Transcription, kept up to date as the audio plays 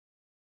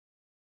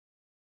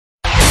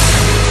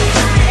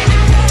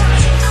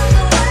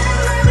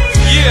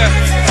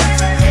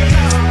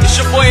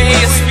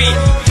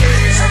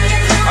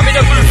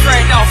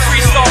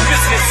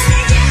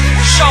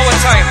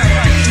time.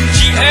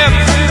 GM.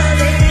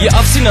 Yeah,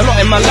 I've seen a lot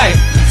in my life,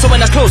 so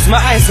when I close my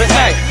eyes at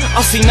night,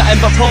 I'll see nothing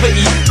but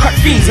poverty, crack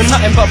fiends and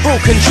nothing but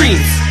broken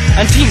dreams.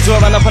 And teens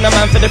will run up on a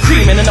man for the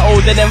cream and an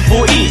older than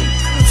 14.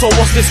 So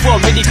what's this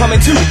world really coming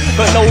to?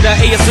 But know that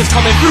AS is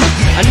coming through,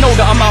 and know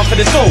that I'm out for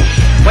the dough.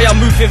 Why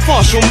I'm moving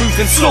fast, you're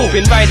moving slow.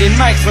 Been riding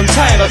mic from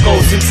time ago,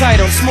 since I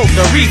don't smoke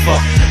the reefer.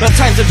 But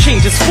times have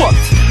changed, it's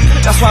fucked.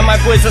 That's why my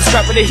boys are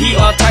strapped with the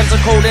heater. Times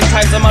are cold and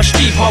times are much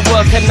deeper.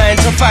 Work at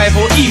 9 to 5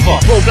 or either.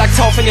 Roll black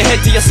tar from your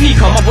head to your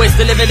sneaker. My boys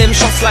deliver them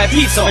shots like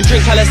pizza and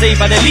drink Alizé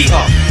by the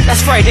liter.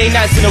 That's Friday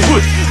nights in the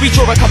wood. We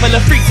draw a couple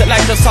of freaks that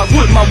like to suck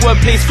wood. My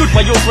wordplay's good,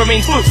 but yours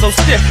remains good. So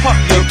step up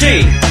your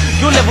game.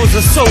 Your levels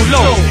are so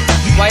low.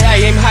 Why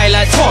I aim high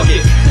like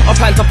target. I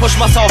plan to push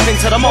myself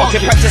into the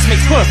market. Practice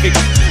makes perfect,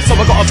 so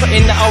I gotta put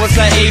in the hours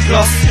like A+.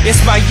 It's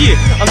my year,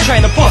 I'm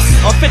trying to bust.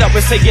 I'm fed up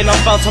with saying I'm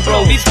bound to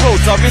blow. These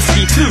roads are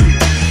risky too.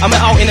 I'm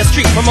out in the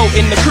street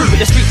promoting the crew, but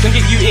the streets can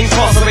get you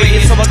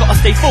incarcerated, so I gotta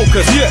stay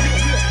focused. Yeah,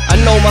 I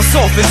know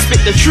myself and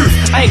spit the truth.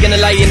 I ain't gonna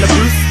lie in the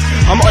booth.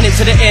 I'm on it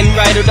to the end,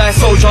 ride or die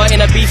soldier.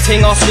 In a beef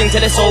ting, I'll swing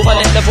till it's over.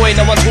 Let the boy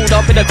know I'm tooled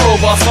up in the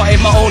crowbar. Started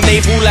my own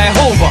label like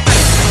Hover.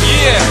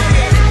 Yeah,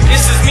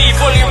 this is me,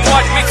 volume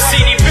 1, mix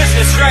CD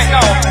business right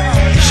now.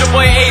 It's your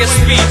boy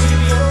ASB,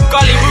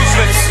 Gully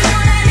Movements,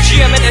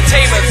 GM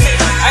Entertainment,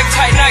 Act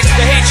Tight Nights,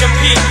 the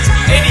HMP,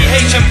 Eddie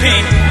HMP.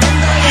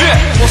 Yeah,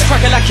 what's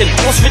crackalackin',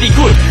 what's really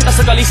good? That's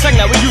a gully slang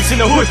that we use in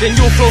the hood, and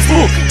your flow's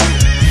book.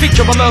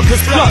 Picture of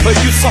America's blood, but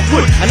you suck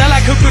wood. And I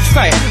like a good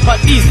fight,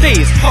 but these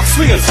days, fuck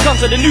swingers, come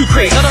to the new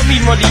craze. I don't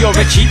mean Roddy or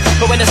Richie,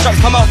 but when the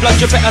straps come out, blood,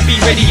 you better be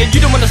ready. And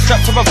you don't want the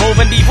strap to revolve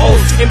and leave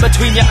holes in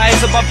between your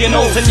eyes, above your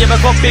nose. And you ever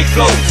got big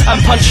flows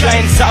and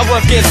punchlines that are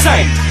worth getting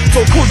signed.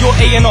 So call your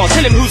A&R,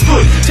 tell him who's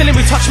good, tell him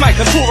we touch mic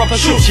and tore up a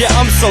shoot. Yeah,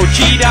 I'm so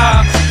G'd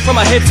out, from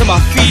my head to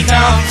my feet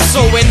now.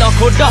 So we're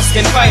knuckle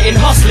dusting, fighting,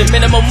 hustling,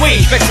 minimum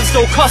wage, vexing,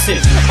 still cussing.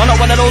 I'm not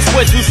one of those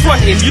boys who's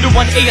fronting. You the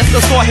one AS to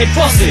start head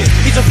busting.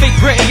 He's a fake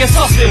Brit, AS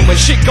hustling. When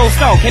shit goes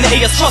down, can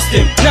AS trust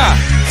him? Nah,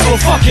 so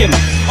fuck him.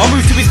 I'll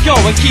move to his girl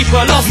and keep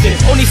her lusting.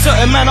 Only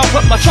certain man I'll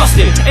put my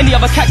trust in. Any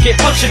other cat get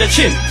punched in the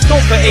chin.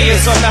 Don't put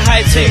AS on the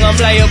high ting, I'm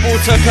liable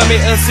to commit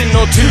a sin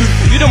or two.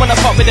 You don't wanna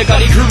fuck with the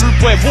gully crew,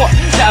 boy, what?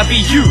 That'll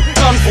be you,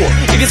 done for.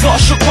 If it's not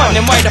a shook one,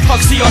 then why the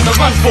fuck's he on the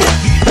run for?